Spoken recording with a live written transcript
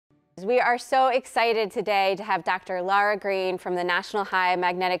We are so excited today to have Dr. Laura Greene from the National High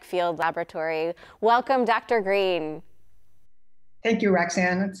Magnetic Field Laboratory. Welcome, Dr. Greene. Thank you,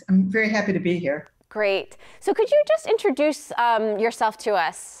 Roxanne. I'm very happy to be here. Great. So could you just introduce yourself to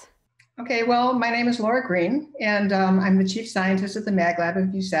us? Okay, well, my name is Laura Greene, and I'm the chief scientist at the MagLab,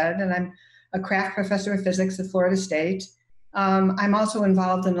 as you said, and I'm a Kraft professor of physics at Florida State. I'm also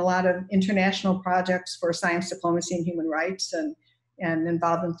involved in a lot of international projects for science diplomacy and human rights, and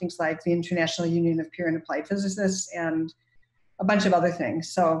involved in things like the International Union of Pure and Applied Physicists and a bunch of other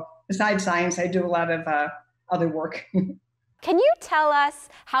things. So besides science, I do a lot of other work. Can you tell us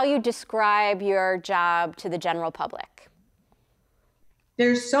how you describe your job to the general public?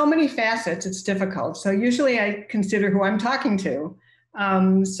 There's so many facets, it's difficult. So usually I consider who I'm talking to.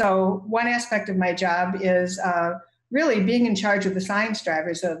 So one aspect of my job is really being in charge of the science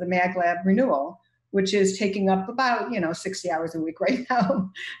drivers of the MagLab renewal, which is taking up about 60 hours a week right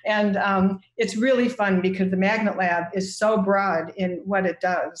now. And it's really fun because the Magnet Lab is so broad in what it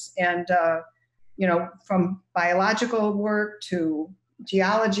does. And from biological work to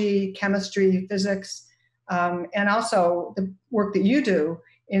geology, chemistry, physics, and also the work that you do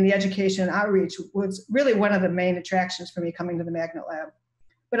in the education outreach was really one of the main attractions for me coming to the Magnet Lab.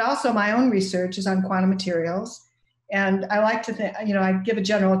 But also my own research is on quantum materials. And I like to think, I give a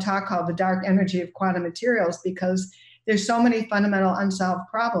general talk called The Dark Energy of Quantum Materials because there's so many fundamental unsolved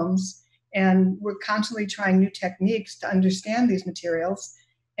problems, and we're constantly trying new techniques to understand these materials.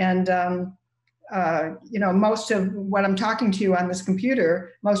 And, most of what I'm talking to you on this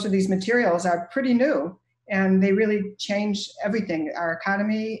computer, most of these materials are pretty new, and they really change everything, our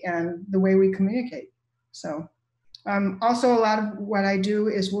economy and the way we communicate. So also a lot of what I do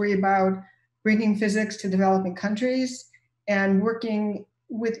is worry about bringing physics to developing countries and working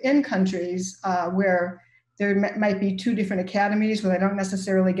within countries where there might be two different academies where they don't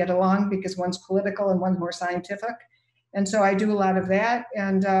necessarily get along because one's political and one's more scientific. And so I do a lot of that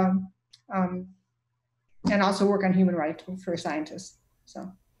and also work on human rights for scientists.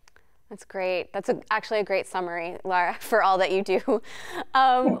 So. That's great. That's actually a great summary, Laura, for all that you do.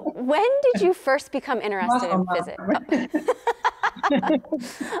 When did you first become interested in physics?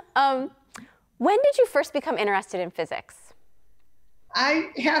 When did you first become interested in physics?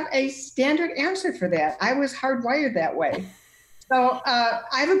 I have a standard answer for that. I was hardwired that way. So I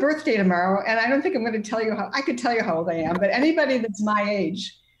have a birthday tomorrow, and I don't think I'm going to tell you I could tell you how old I am, but anybody that's my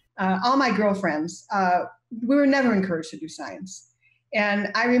age, all my girlfriends, we were never encouraged to do science.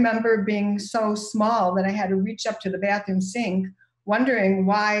 And I remember being so small that I had to reach up to the bathroom sink, wondering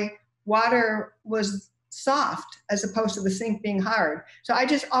why water was soft as opposed to the sink being hard. So I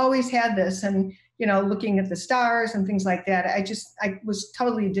just always had this, and looking at the stars and things like that, I was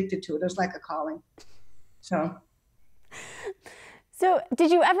totally addicted to it. It was like a calling. So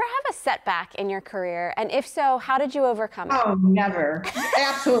did you ever have a setback in your career? And if so, how did you overcome it? Oh, never.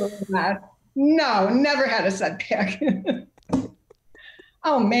 Absolutely not. No, never had a setback.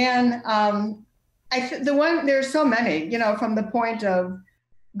 Oh man, there's so many, from the point of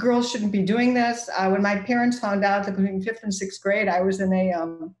girls shouldn't be doing this. When my parents found out that between 5th and 6th grade, I was in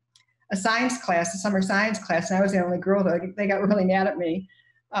a science class, a summer science class, and I was the only girl, they got really mad at me.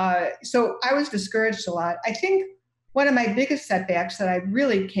 So I was discouraged a lot. I think one of my biggest setbacks that I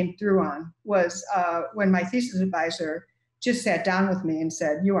really came through on was when my thesis advisor just sat down with me and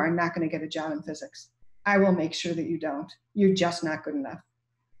said, "You are not going to get a job in physics. I will make sure that you don't. You're just not good enough."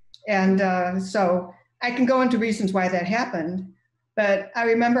 And so I can go into reasons why that happened, but I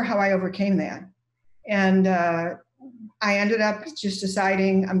remember how I overcame that. And I ended up just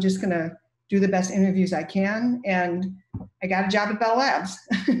deciding I'm just going to do the best interviews I can, and I got a job at Bell Labs.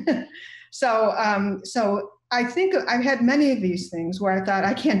 So I think I've had many of these things where I thought,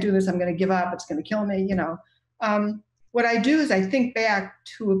 I can't do this, I'm going to give up, it's going to kill me, What I do is I think back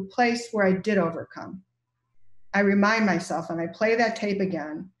to a place where I did overcome. I remind myself, and I play that tape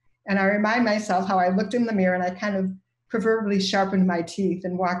again, and I remind myself how I looked in the mirror and I kind of proverbially sharpened my teeth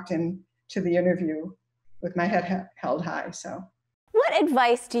and walked into the interview with my head held high. So, what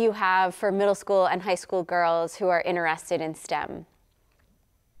advice do you have for middle school and high school girls who are interested in STEM?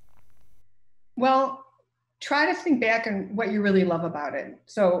 Well, try to think back on what you really love about it.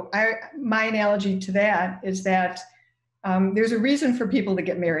 So my analogy to that is that there's a reason for people to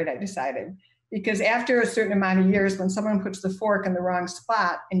get married, I decided. Because after a certain amount of years, when someone puts the fork in the wrong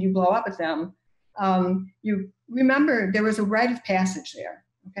spot and you blow up at them, you remember there was a rite of passage there,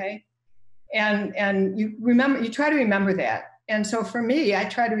 okay? And you try to remember that. And so for me, I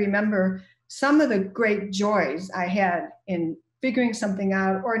try to remember some of the great joys I had in figuring something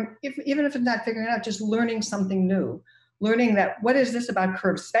out, or even if it's not figuring it out, just learning something new, learning that, what is this about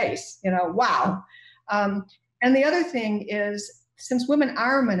curved space? Wow. And the other thing is, since women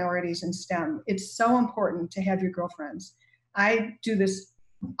are minorities in STEM, it's so important to have your girlfriends. I do this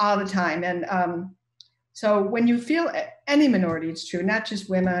all the time. And so when you feel, any minority, it's true, not just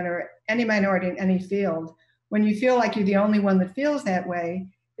women or any minority in any field, when you feel like you're the only one that feels that way,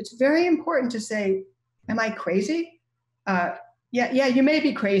 it's very important to say, am I crazy? Yeah, you may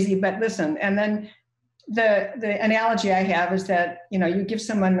be crazy, but listen. And then the analogy I have is that, you give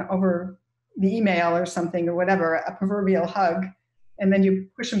someone over the email or something or whatever, a proverbial hug, and then you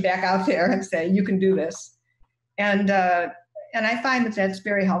push them back out there and say, you can do this. And I find that that's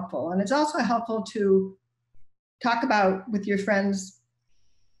very helpful. And it's also helpful to talk about with your friends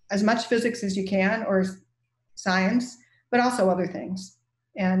as much physics as you can, or science, but also other things.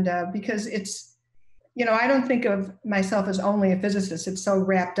 And because it's, I don't think of myself as only a physicist. It's so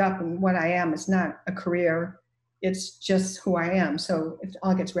wrapped up in what I am. It's not a career. It's just who I am. So it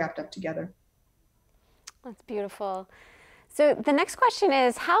all gets wrapped up together. That's beautiful. So the next question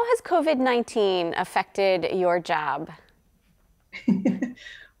is, how has COVID-19 affected your job?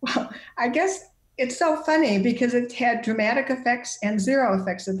 Well, I guess it's so funny because it had dramatic effects and zero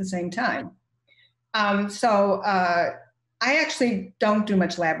effects at the same time. I actually don't do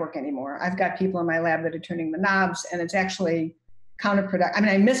much lab work anymore. I've got people in my lab that are turning the knobs, and it's actually counterproductive. I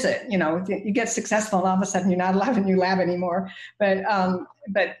mean, I miss it. You get successful, and all of a sudden you're not allowed in your lab anymore. But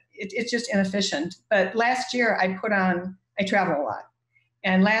it's just inefficient. But last year I travel a lot,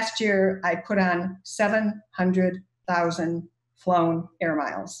 and last year I put on 700,000 flown air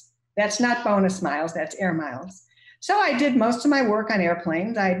miles. That's not bonus miles. That's air miles. So I did most of my work on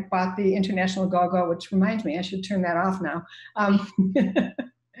airplanes. I bought the International Go-Go, which reminds me, I should turn that off now.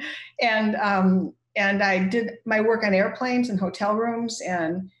 And I did my work on airplanes and hotel rooms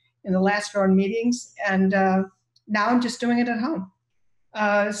and in the last round meetings. And now I'm just doing it at home.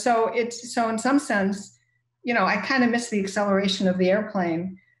 So in some sense, I kind of miss the acceleration of the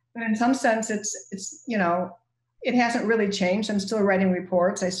airplane, but in some sense, it's it hasn't really changed. I'm still writing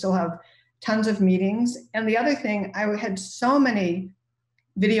reports. I still have tons of meetings. And the other thing, I had so many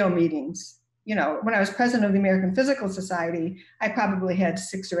video meetings. When I was president of the American Physical Society, I probably had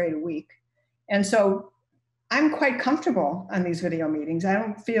 6 or 8 a week. And so I'm quite comfortable on these video meetings. I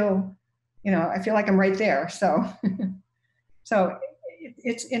don't feel, I feel like I'm right there. So,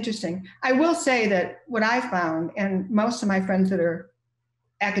 it's interesting. I will say that what I found, and most of my friends that are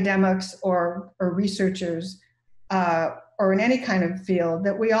academics or researchers, or in any kind of field,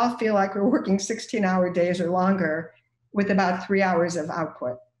 that we all feel like we're working 16-hour days or longer with about 3 hours of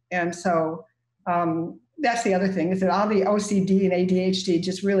output. And so that's the other thing, is that all the OCD and ADHD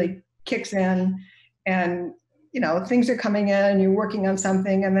just really kicks in, and things are coming in and you're working on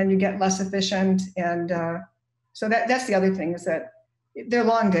something and then you get less efficient. And so that's the other thing, is that they're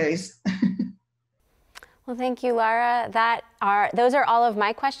long days. Well, thank you, Laura. Those are all of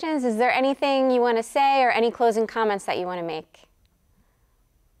my questions. Is there anything you want to say or any closing comments that you want to make?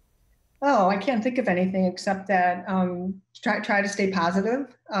 Oh, I can't think of anything except that try to stay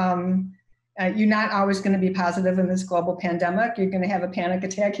positive. You're not always going to be positive in this global pandemic. You're going to have a panic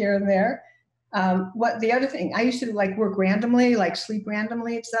attack here and there. The other thing, I used to work randomly, sleep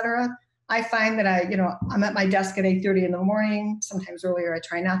randomly, etc. I find that I'm at my desk at 8:30 in the morning, sometimes earlier. I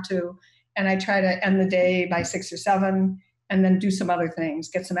try not to. And I try to end the day by 6 or 7, and then do some other things,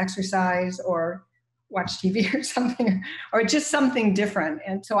 get some exercise or watch TV or something, or just something different.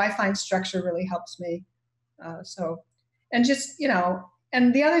 And so I find structure really helps me. And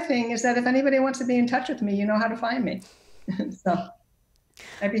the other thing is that if anybody wants to be in touch with me, you know how to find me. So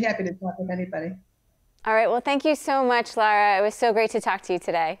I'd be happy to talk with anybody. All right. Well, thank you so much, Laura. It was so great to talk to you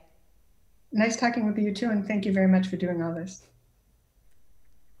today. Nice talking with you too. And thank you very much for doing all this.